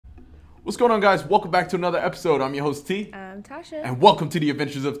What's going on, guys? Welcome back to another episode. I'm your host, T. I'm Tasha. And welcome to the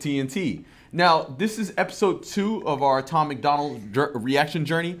Adventures of TNT. Now, this is episode 2 of our Tom Macdonald reaction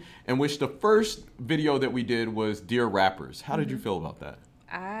journey, in which the first video that we did was Dear Rappers. How did you feel about that?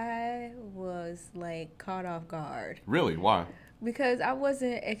 I was like caught off guard. Really? Why? Because I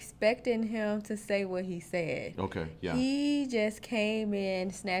wasn't expecting him to say what he said. Okay, yeah. He just came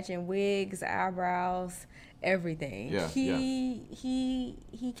in snatching wigs, eyebrows, everything. Yeah,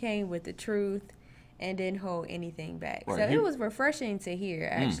 He came with the truth and didn't hold anything back. Right. So it was refreshing to hear,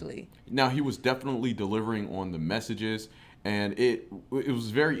 actually. Now, he was definitely delivering on the messages, and it was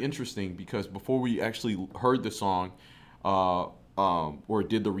very interesting because before we actually heard the song or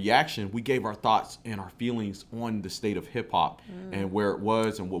did the reaction, we gave our thoughts and our feelings on the state of hip-hop and where it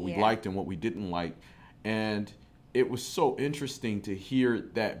was and what we liked and what we didn't like. And it was so interesting to hear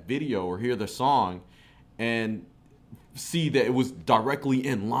that video or hear the song and see that it was directly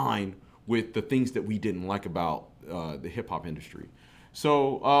in line with the things that we didn't like about the hip-hop industry.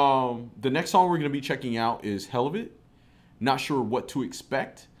 So the next song we're going to be checking out is Helluvit. Not sure what to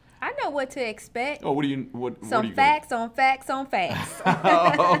expect. I know what to expect. Oh, what do you Some facts on facts on facts.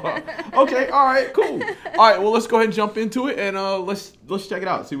 Okay, all right, cool. All right, well, let's go ahead and jump into it, and let's check it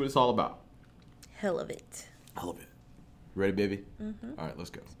out, see what it's all about. Helluvit. Helluvit. Ready, baby? All right, let's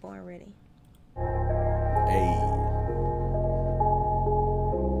go. Born ready. Hey.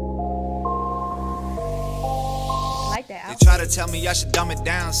 I like that They outfit. try to tell me I should dumb it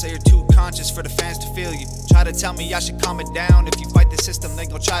down, say you're too conscious for the fans to feel you. Try to tell me I should calm it down, if you fight the system they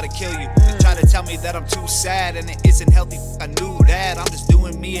gon' try to kill you. They try to tell me that I'm too sad and it isn't healthy, I knew that. I'm just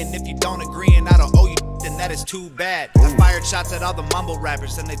doing me, and if you don't agree and I don't owe you, then that is too bad. I fired shots at all the mumble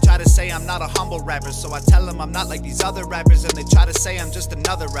rappers, and they try to say I'm not a humble rapper. So I tell them I'm not like these other rappers, and they try to say I'm just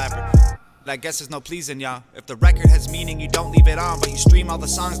another rapper. But I guess there's no pleasing y'all. If the record has meaning, you don't leave it on, but you stream all the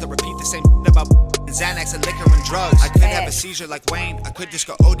songs that repeat the same about Xanax and liquor and drugs. I could have a seizure like Wayne, I could just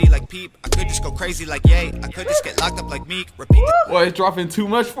go OD like Peep, I could just go crazy like Ye, I could just get locked up like Meek. Repeat the Well, it's dropping too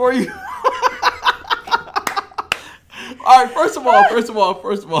much for you? All right, first of all,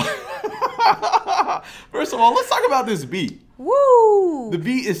 let's talk about this beat. Woo! The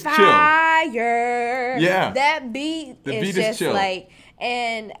beat is chill. Fire. Yeah. That beat is just chill. like,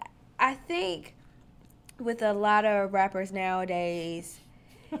 and I think with a lot of rappers nowadays,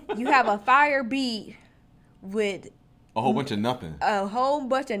 you have a fire beat with A whole bunch of nothing. a whole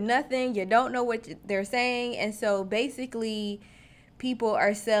bunch of nothing. You don't know what they're saying. And so basically, people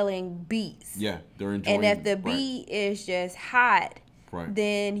are selling beats. Yeah, they're enjoying. And if the beat is just hot, Right.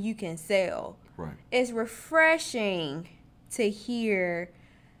 then you can sell. Right. It's refreshing to hear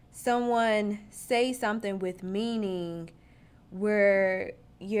someone say something with meaning where,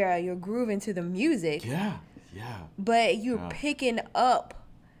 yeah, you're grooving to the music, Yeah. but you're picking up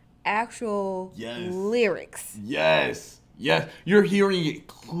actual lyrics. Yes. You're hearing it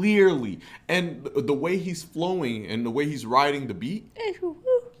clearly, and the way he's flowing and the way he's riding the beat,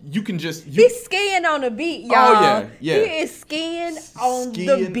 you can just He's skiing on the beat, y'all. Oh yeah. He is skiing on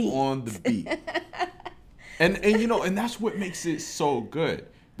the beat. And you know, and that's what makes it so good.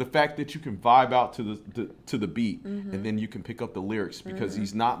 The fact that you can vibe out to the beat, and then you can pick up the lyrics because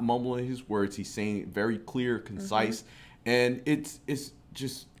he's not mumbling his words. He's saying it very clear, concise, and it's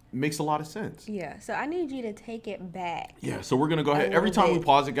just makes a lot of sense. Yeah, so I need you to take it back. Yeah, so we're gonna go ahead. Every time we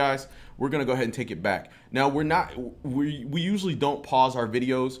pause it, guys, we're gonna go ahead and take it back. Now we usually don't pause our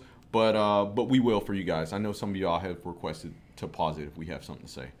videos, but we will for you guys. I know some of y'all have requested to pause it if we have something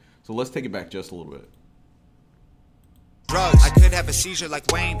to say. So let's take it back just a little bit. drugs. I could have a seizure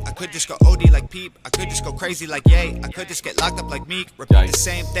like Wayne, I could just go OD like Peep, I could just go crazy like Ye, I could just get locked up like Meek. Repeat the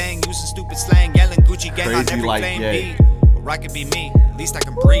same thing, using stupid slang, yelling Gucci gang on every like flame Ye. beat. Or I could be me, at least I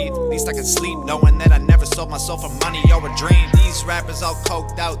can breathe, at least I can sleep, knowing that I never sold my soul for money or a dream. These rappers all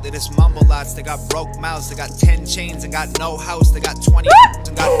coked out, they just mumble lots, they got broke mouths, they got 10 chains and got no house, they got 20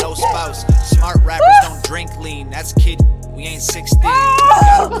 and got no spouse. Smart rappers don't drink lean, that's kid, we ain't 16.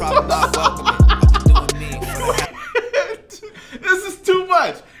 Got a problem, I welcome it, I'll be doing me for the This is too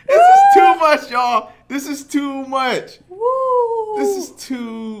much. This is too much, y'all. This is too much. Woo! This is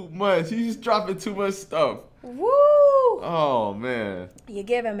too much. He's just dropping too much stuff. Woo! Oh, man. You're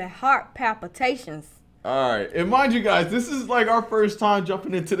giving me heart palpitations. All right. And mind you guys, this is like our first time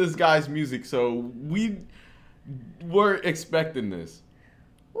jumping into this guy's music, so we were expecting this.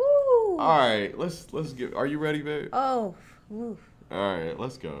 Woo! All right. Let's get. Are you ready, babe? Oh, woo. All right.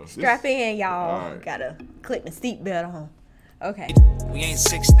 Let's go. Strap in, y'all. All right. Gotta click the seatbelt on. Okay. We ain't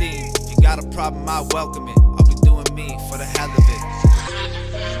 16. You got a problem, I welcome it. I'll be doing me for the hell of it.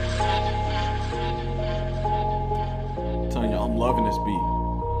 I'm telling you, I'm loving this beat.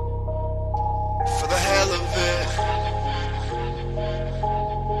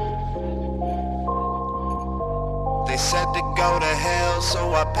 to go to hell,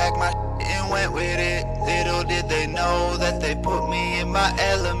 so I packed my and went with it. Little did they know that they put me in my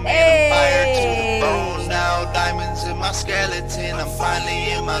element. I'm fired to the bone now, diamonds in my skeleton. I'm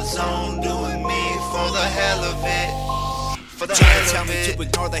finally in my zone, doing me for the hell of it. For the try to tell me to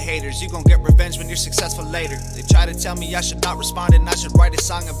ignore the haters, you gon' get revenge when you're successful later. They try to tell me I should not respond and I should write a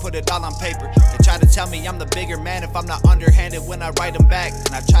song and put it all on paper. They try to tell me I'm the bigger man if I'm not underhanded when I write them back.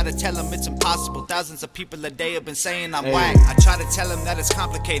 And I try to tell them it's impossible. Thousands of people a day have been saying I'm whack. I try to tell them that it's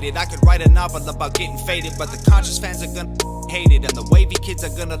complicated. I could write a novel about getting faded, but the conscious fans are gonna hate it, and the wavy kids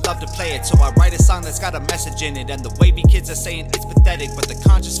are gonna love to play it. So I write a song that's got a message in it, and the wavy kids are saying it's pathetic, but the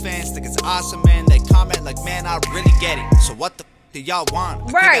conscious fans think it's awesome, man. They comment like, man, I really get it. So what the do y'all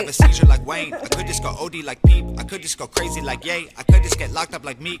want? I could have a seizure like Wayne. I could just go OD like Peep. I could just go crazy like Ye. I could just get locked up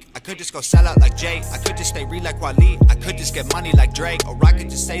like Meek. I could just go sell out like Jay. I could just stay real like Wally. I could just get money like Drake. Or I could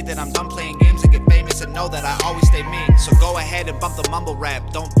just say that I'm done playing games and get famous and know that I always stay me. So go ahead and bump the mumble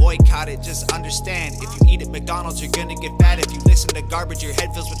rap. Don't boycott it, just understand. If you eat at McDonald's, you're gonna get fat. If you listen to garbage, your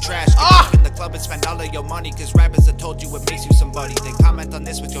head fills with trash. Get up in the club and spend all of your money, cause rappers have told you what makes you somebody. Then comment on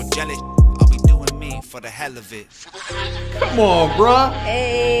this with your jealous. I'll be doing me for the hell of it. Come on, bruh.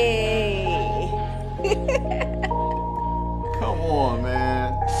 Hey. Come on,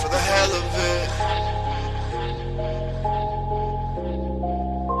 man. For the hell of it.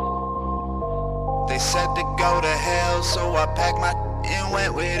 They said to go to hell, so I packed my and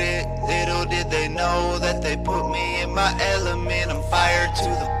went with it. Little did they know that they put me in my element. I'm fired to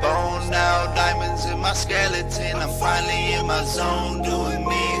the bone now, diamonds in my skeleton. I'm finally in my zone, doing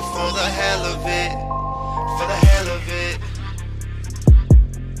me for the hell of it. For the hell of it.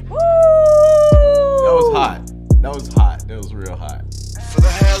 Woo! That was hot. That was hot. That was real hot. For the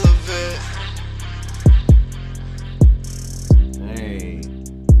hell of it. Dang.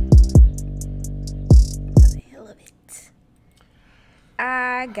 For the hell of it.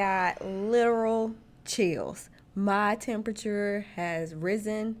 I got literal chills. My temperature has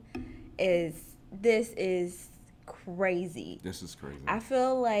risen. This is crazy. This is crazy. I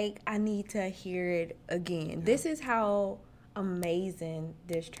feel like I need to hear it again. Yeah. This is how amazing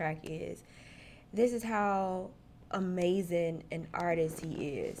this track is. This is how amazing an artist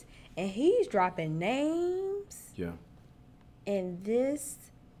he is. And he's dropping names. Yeah. In this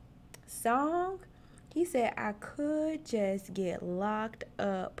song, he said, I could just get locked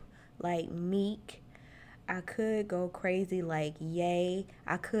up like Meek. I could go crazy like Ye.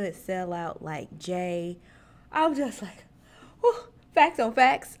 I could sell out like Jay. I'm just like, whew, facts on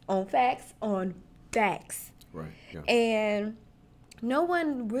facts on facts on facts. Right. Yeah. And no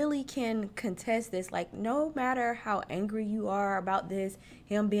one really can contest this. Like, no matter how angry you are about this,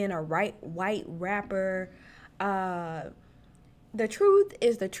 him being a white rapper, the truth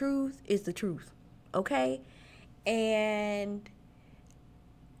is the truth is the truth. Okay? And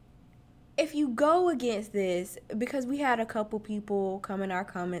if you go against this, because we had a couple people come in our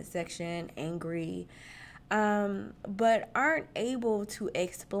comment section angry, but aren't able to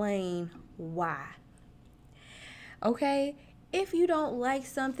explain why. Okay? If you don't like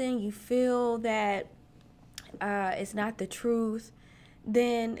something, you feel that it's not the truth,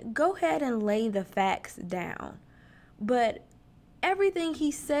 then go ahead and lay the facts down. But everything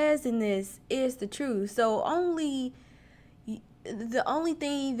he says in this is the truth. So the only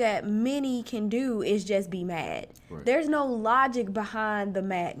thing that many can do is just be mad. Right. There's no logic behind the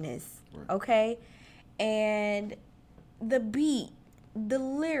madness. Right. Okay? And the beat, the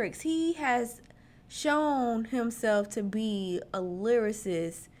lyrics, he has shown himself to be a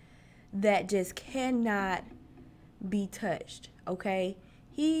lyricist that just cannot be touched. Okay?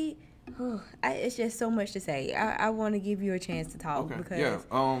 It's just so much to say. I want to give you a chance to talk. Okay. Because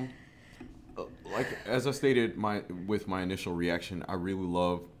yeah. Like as I stated, with my initial reaction, I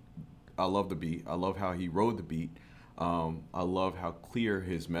love the beat. I love how he wrote the beat. I love how clear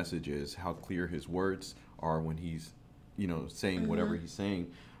his message is, how clear his words are when he's, saying whatever he's saying.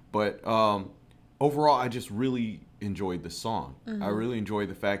 But overall, I just really enjoyed the song. I really enjoyed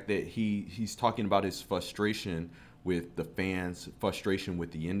the fact that he's talking about his frustration with the fans, frustration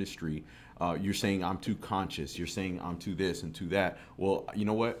with the industry. You're saying I'm too conscious. You're saying I'm too this and too that. Well, you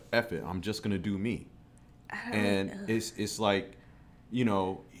know what? F it. I'm just gonna do me. And it's like,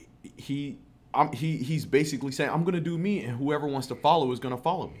 he's basically saying I'm gonna do me, and whoever wants to follow is gonna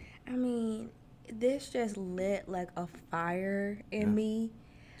follow me. I mean, this just lit like a fire in me.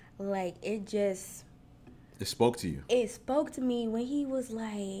 Like it spoke to you. It spoke to me when he was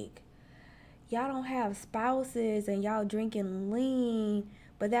like, y'all don't have spouses and y'all drinking lean,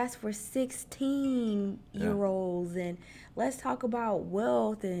 but that's for 16-year-olds. And let's talk about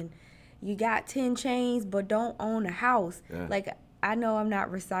wealth. And, You got 10 chains, but don't own a house. Yeah. Like, I know I'm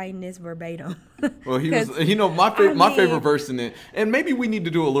not reciting this verbatim. Well, he was, my favorite verse in it, and maybe we need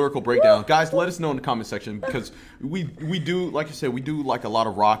to do a lyrical breakdown. Guys, let us know in the comment section, because we do, like I said, we do like a lot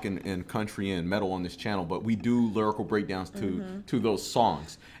of rock and country and metal on this channel, but we do lyrical breakdowns to those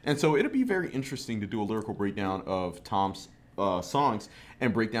songs. And so it'll be very interesting to do a lyrical breakdown of Tom's songs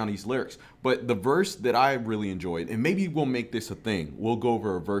and break down these lyrics. But the verse that I really enjoyed, and maybe we'll make this a thing, we'll go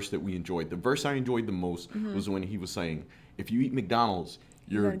over a verse that we enjoyed. The verse I enjoyed the most was when he was saying, if you eat McDonald's,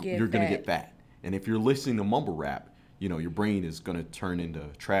 you're gonna get fat. And if you're listening to mumble rap, your brain is gonna turn into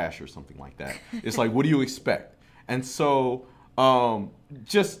trash or something like that. It's like, what do you expect? And so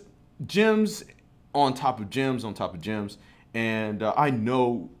just gems on top of gems on top of gems. And I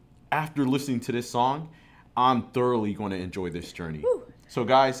know after listening to this song, I'm thoroughly going to enjoy this journey. Woo. So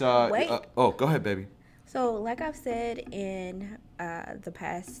guys, go ahead, baby. So like I've said in the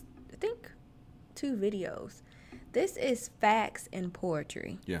past, I think 2 videos, this is facts and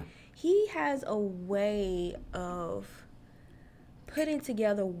poetry. Yeah. He has a way of putting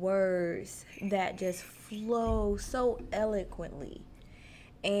together words that just flow so eloquently.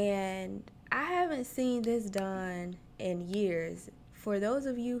 And I haven't seen this done in years. For those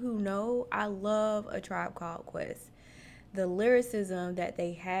of you who know, I love A Tribe Called Quest. The lyricism that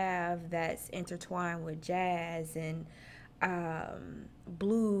they have that's intertwined with jazz and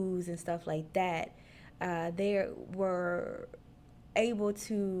blues and stuff like that, they were able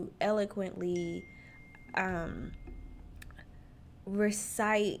to eloquently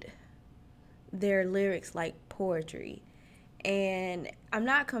recite their lyrics like poetry. And I'm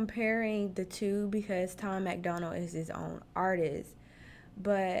not comparing the two because Tom Macdonald is his own artist,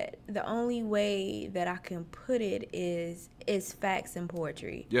 but the only way that I can put it is facts and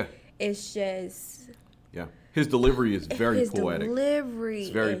poetry. Yeah. It's just... Yeah. His delivery is very poetic. His delivery is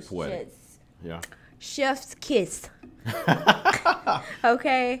very poetic. Yeah. Chef's kiss.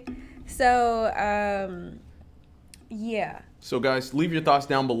 Okay? So, yeah. So guys, leave your thoughts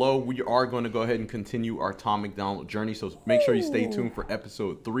down below. We are going to go ahead and continue our Tom Macdonald journey. So make sure you stay tuned for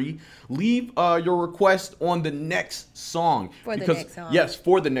episode 3. Leave your request on the next song. For the next song. Yes,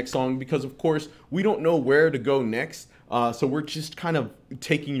 for the next song. Because of course, we don't know where to go next. So we're just kind of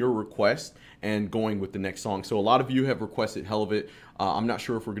taking your request and going with the next song. So a lot of you have requested Helluvit. I'm not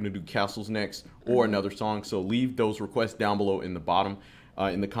sure if we're going to do Castles next or another song. So leave those requests down below in the bottom.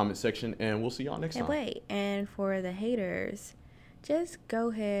 In the comment section, and we'll see y'all next time. And for the haters, just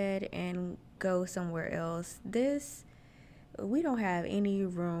go ahead and go somewhere else. We don't have any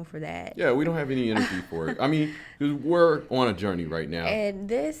room for that. Yeah, we don't have any energy for it. I mean, we're on a journey right now. And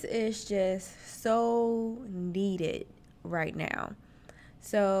this is just so needed right now.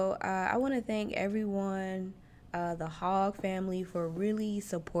 So I want to thank everyone, the Hog family, for really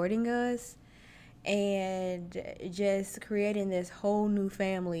supporting us and just creating this whole new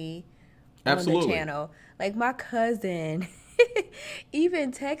family on the channel. Like, my cousin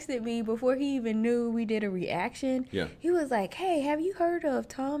even texted me before he even knew we did a reaction. Yeah. He was like, hey, have you heard of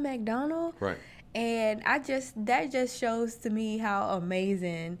Tom Macdonald? Right. And that just shows to me how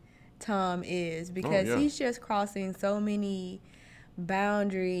amazing Tom is, because he's just crossing so many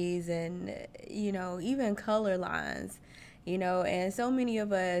boundaries and, even color lines. And so many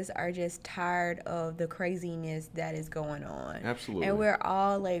of us are just tired of the craziness that is going on. Absolutely. And we're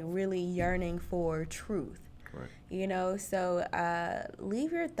all like really yearning for truth. Right. So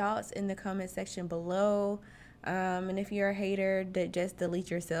leave your thoughts in the comment section below. And if you're a hater, just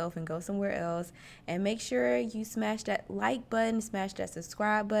delete yourself and go somewhere else. And make sure you smash that like button, smash that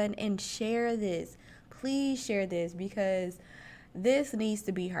subscribe button, and share this. Please share this, because this needs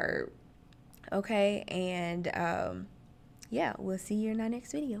to be heard. Okay? And yeah, we'll see you in our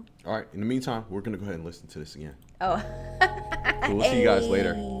next video. All right. In the meantime, we're going to go ahead and listen to this again. Oh. So we'll see you guys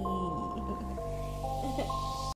later.